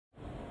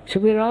So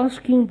we're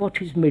asking,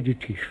 what is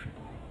meditation?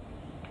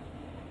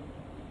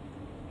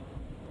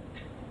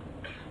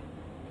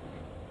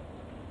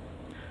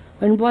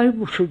 And why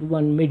should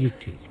one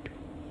meditate?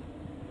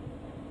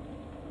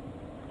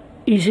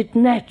 Is it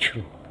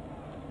natural?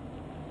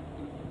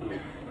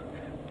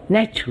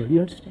 Natural,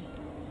 you understand?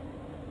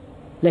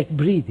 Like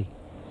breathing,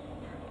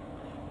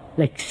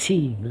 like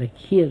seeing, like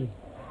hearing.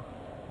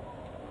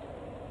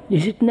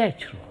 Is it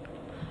natural?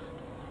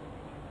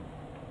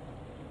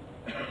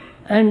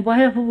 And why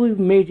have we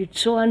made it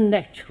so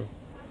unnatural?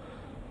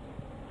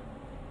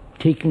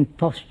 Taking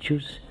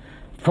postures,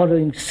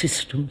 following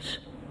systems,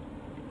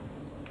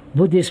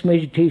 Buddhist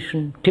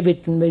meditation,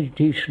 Tibetan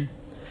meditation,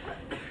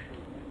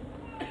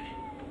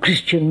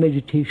 Christian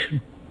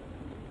meditation.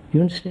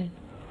 You understand?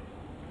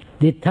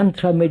 The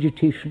Tantra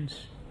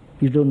meditations.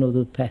 You don't know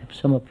those, perhaps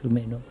some of you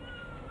may know.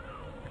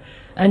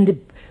 And the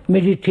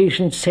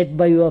meditations set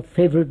by your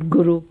favorite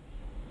guru.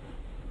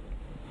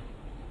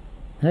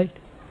 Right?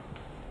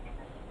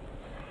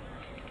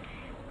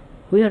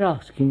 We are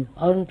asking,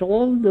 aren't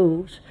all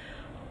those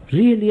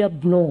really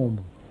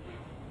abnormal?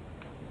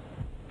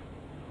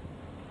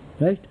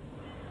 Right?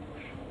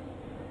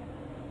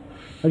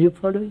 Are you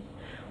following?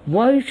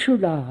 Why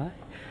should I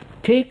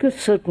take a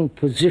certain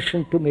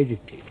position to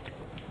meditate?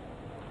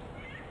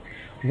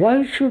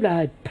 Why should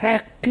I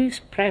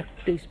practice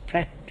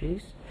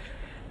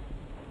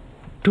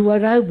to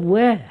arrive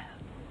where?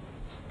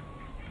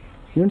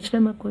 You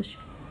understand my question?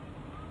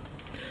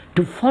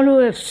 To follow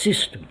a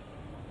system.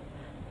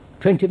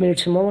 20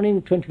 minutes in the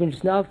morning, 20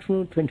 minutes in the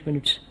afternoon, 20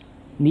 minutes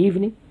in the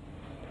evening.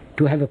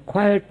 To have a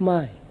quiet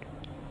mind.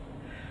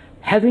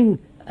 Having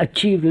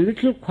achieved a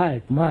little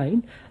quiet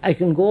mind, I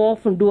can go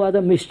off and do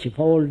other mischief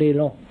all day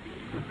long.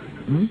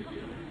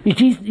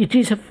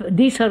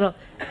 These are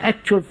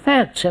actual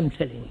facts I'm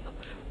telling you.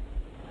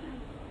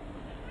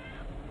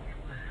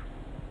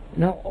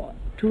 Now,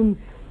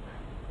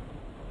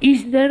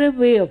 is there a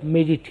way of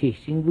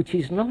meditating which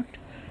is none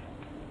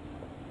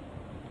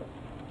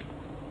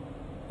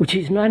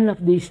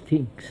of these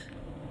things?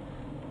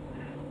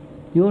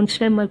 You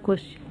understand my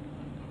question?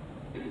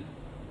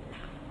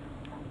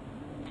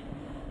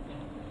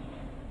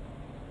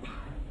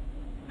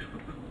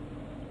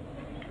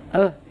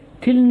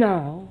 Till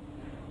now,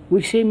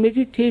 we say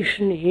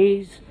meditation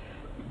is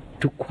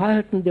to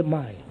quieten the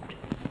mind.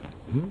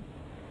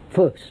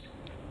 First,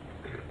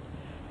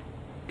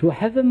 to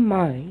have a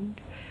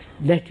mind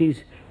that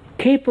is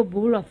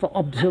capable of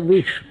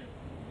observation.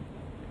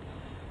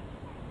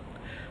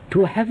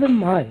 To have a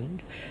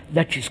mind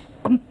that is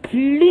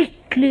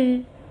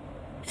completely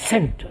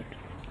centered,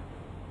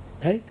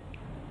 right?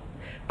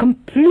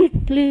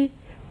 Completely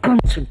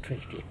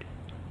concentrated,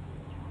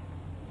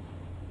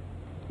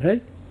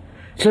 right?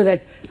 So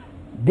that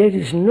there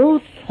is no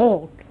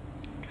thought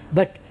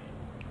but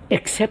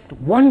except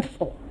one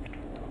thought,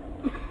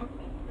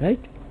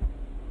 right?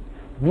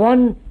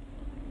 One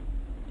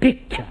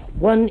picture,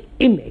 one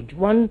image,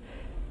 one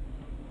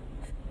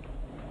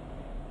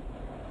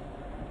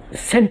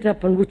center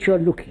upon which you are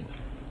looking,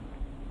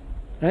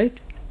 right?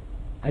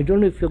 I don't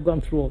know if you've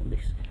gone through all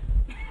this.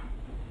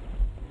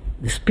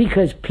 The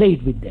speaker has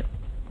played with them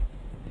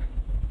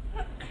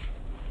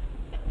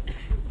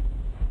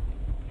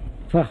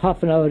for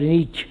half an hour in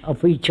each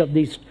of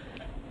these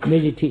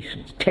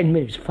meditations, 10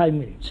 minutes, 5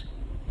 minutes,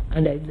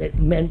 and that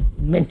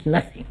meant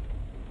nothing.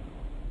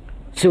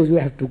 So we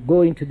have to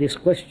go into this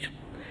question.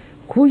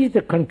 Who is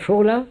the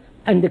controller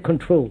and the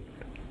controlled?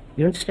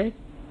 You understand?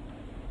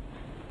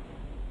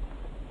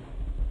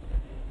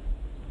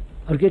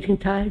 Are you getting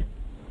tired?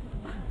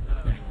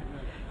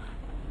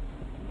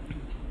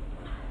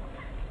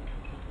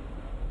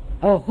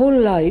 Our whole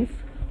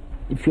life,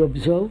 if you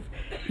observe,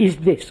 is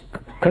this: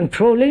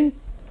 controlling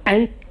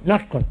and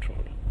not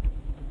controlling.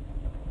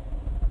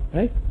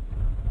 Right?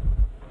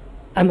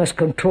 I must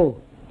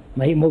control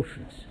my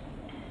emotions.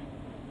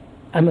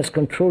 I must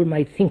control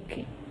my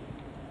thinking.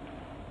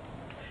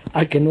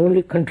 I can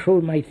only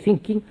control my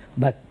thinking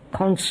by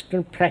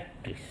constant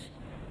practice.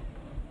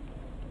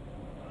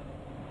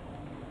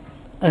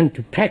 And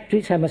to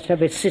practice, I must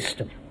have a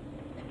system.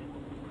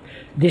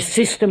 This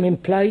system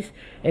implies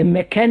a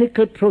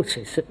mechanical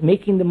process,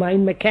 making the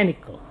mind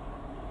mechanical,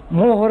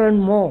 more and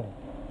more.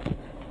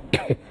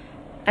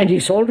 And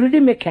it's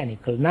already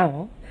mechanical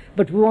now,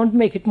 but we want to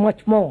make it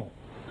much more.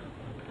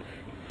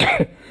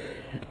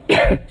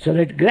 So that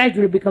it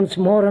gradually becomes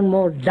more and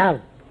more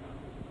dull.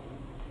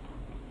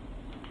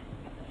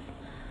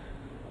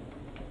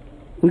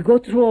 We go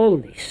through all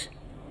this,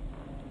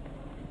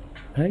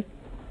 right?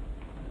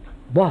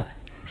 Why?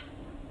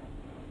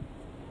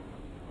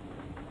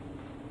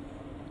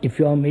 If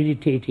you are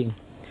meditating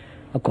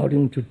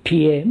according to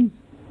TM,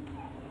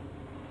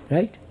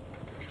 right?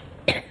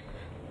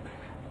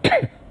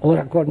 Or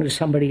according to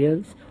somebody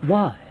else,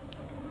 why?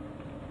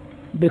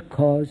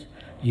 Because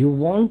you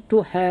want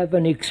to have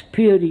an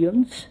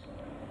experience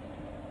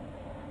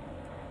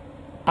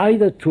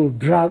either through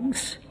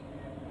drugs,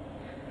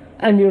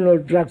 and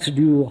drugs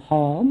do you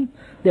harm,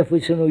 therefore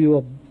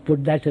you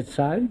put that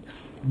aside,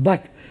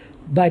 but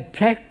by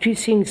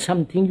practicing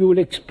something you will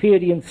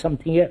experience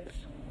something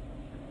else,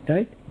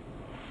 right?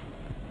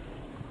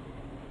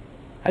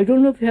 I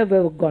don't know if you have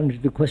ever gone to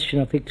the question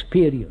of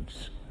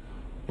experience.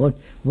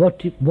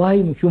 Why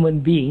human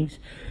beings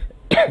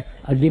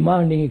are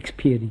demanding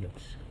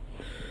experience.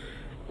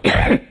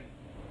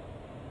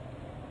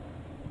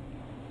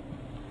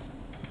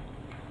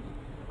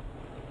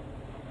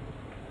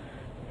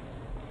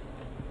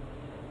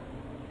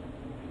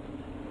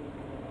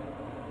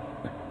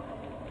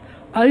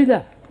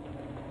 Either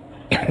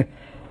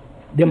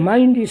the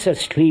mind is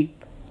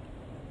asleep,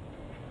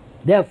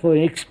 therefore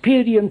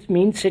experience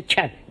means a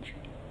challenge,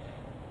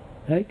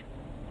 right?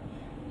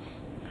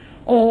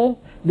 Or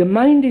the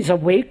mind is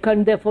awake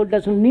and therefore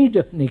doesn't need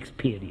an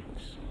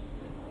experience.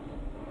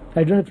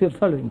 I don't know if you're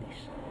following this.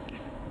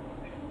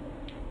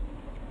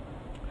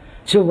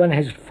 So one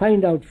has to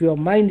find out if your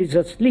mind is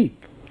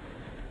asleep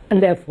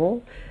and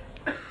therefore,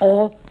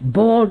 or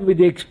bored with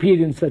the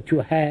experience that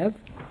you have,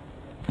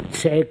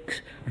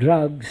 sex,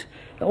 drugs,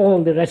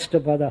 all the rest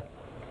of other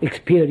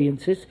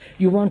experiences.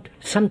 You want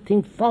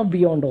something far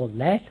beyond all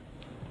that.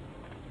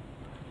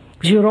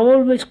 You're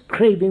always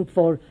craving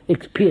for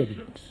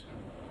experience.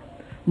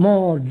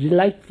 More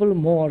delightful,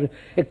 more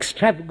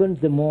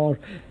extravagant, the more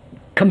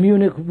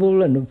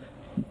communicable, and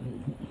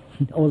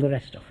all the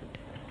rest of it.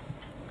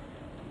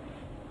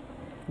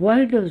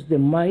 Why does the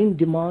mind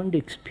demand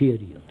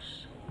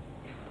experience?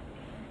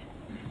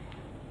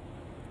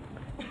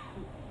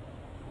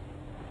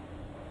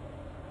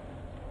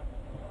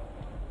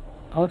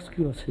 Ask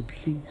yourself,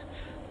 please.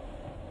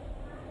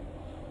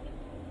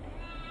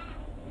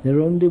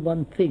 There's only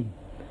one thing.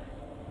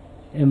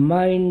 A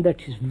mind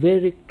that is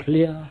very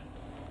clear,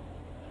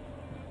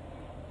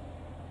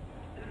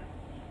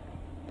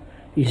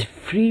 is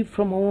free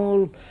from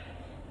all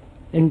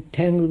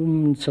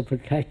entanglements of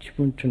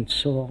attachment and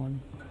so on.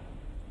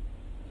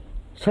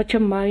 Such a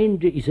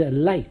mind is a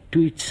light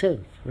to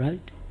itself,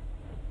 right?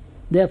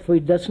 Therefore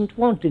it doesn't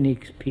want any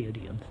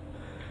experience.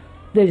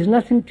 There is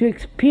nothing to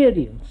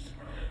experience.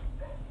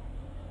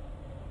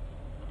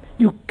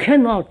 You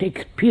cannot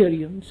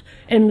experience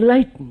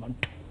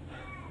enlightenment.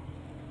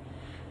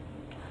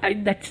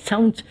 That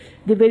sounds,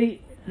 the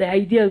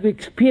idea of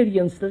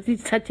experience, that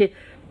is such a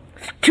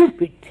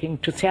stupid thing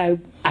to say,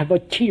 I've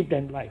achieved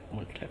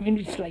enlightenment. I mean,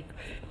 it's like,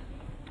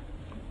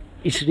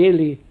 it's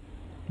really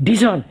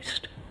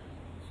dishonest.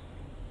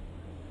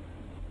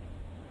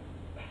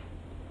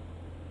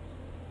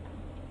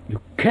 You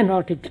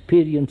cannot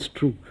experience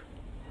truth,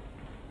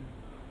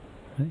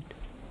 right?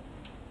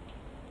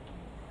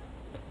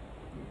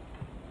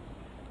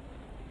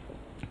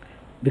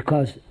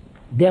 Because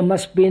there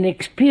must be an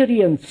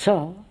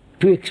experiencer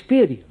to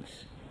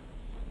experience,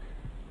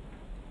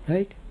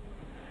 right?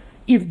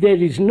 If there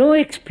is no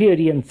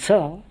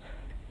experiencer,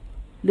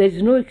 there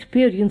is no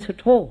experience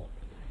at all.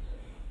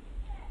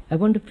 I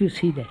wonder if you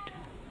see that.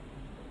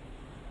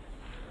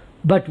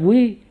 But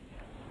we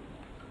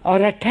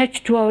are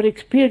attached to our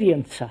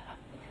experiencer.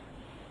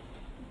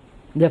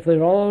 Therefore,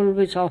 we're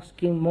always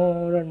asking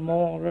more and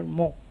more and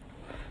more.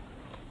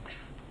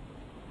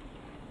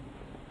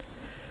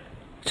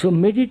 So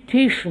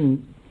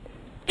meditation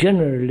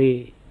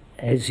generally,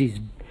 as is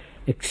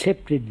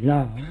accepted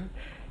now,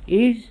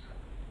 is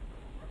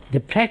the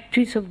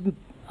practice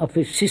of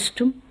a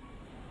system,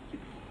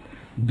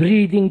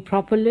 breathing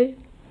properly,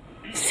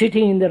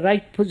 sitting in the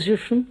right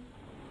position,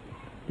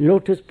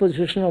 lotus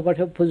position or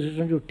whatever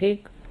position you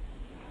take,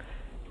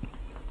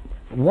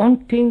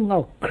 wanting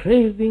or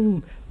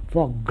craving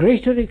for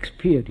greater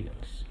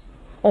experience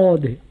or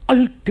the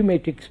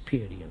ultimate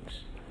experience,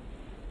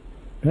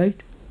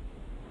 right?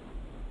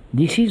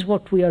 This is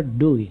what we are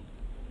doing.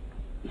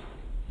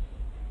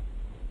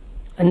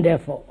 And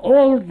therefore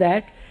all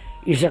that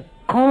is a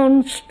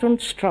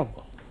constant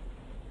struggle,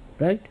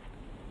 right?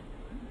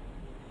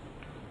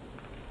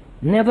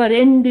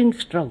 Never-ending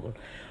struggle.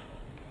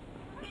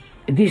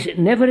 This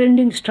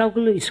never-ending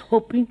struggle is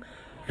hoping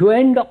to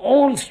end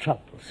all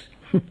struggles.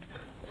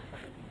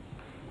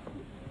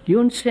 You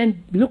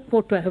understand? Look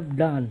what I have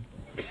done.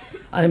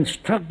 I am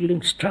struggling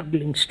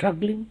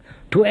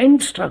to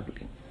end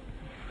struggling,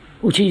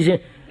 which is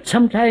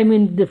sometime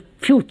in the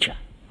future.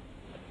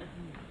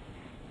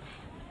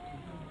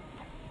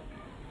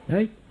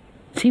 Right?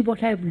 See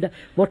what I've done,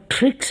 what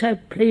tricks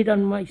I've played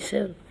on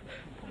myself.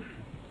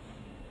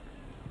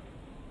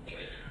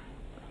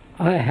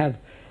 I've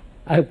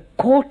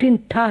caught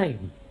in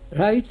time,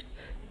 right?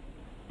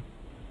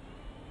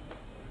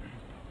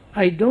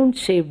 I don't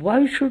say,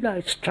 why should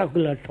I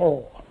struggle at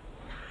all?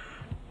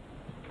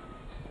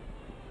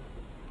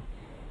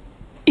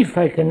 If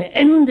I can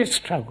end the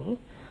struggle,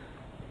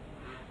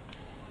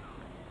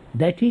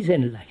 that is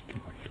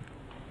enlightenment.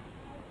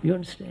 You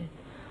understand?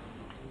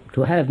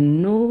 To have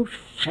no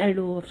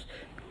shadow of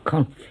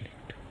conflict.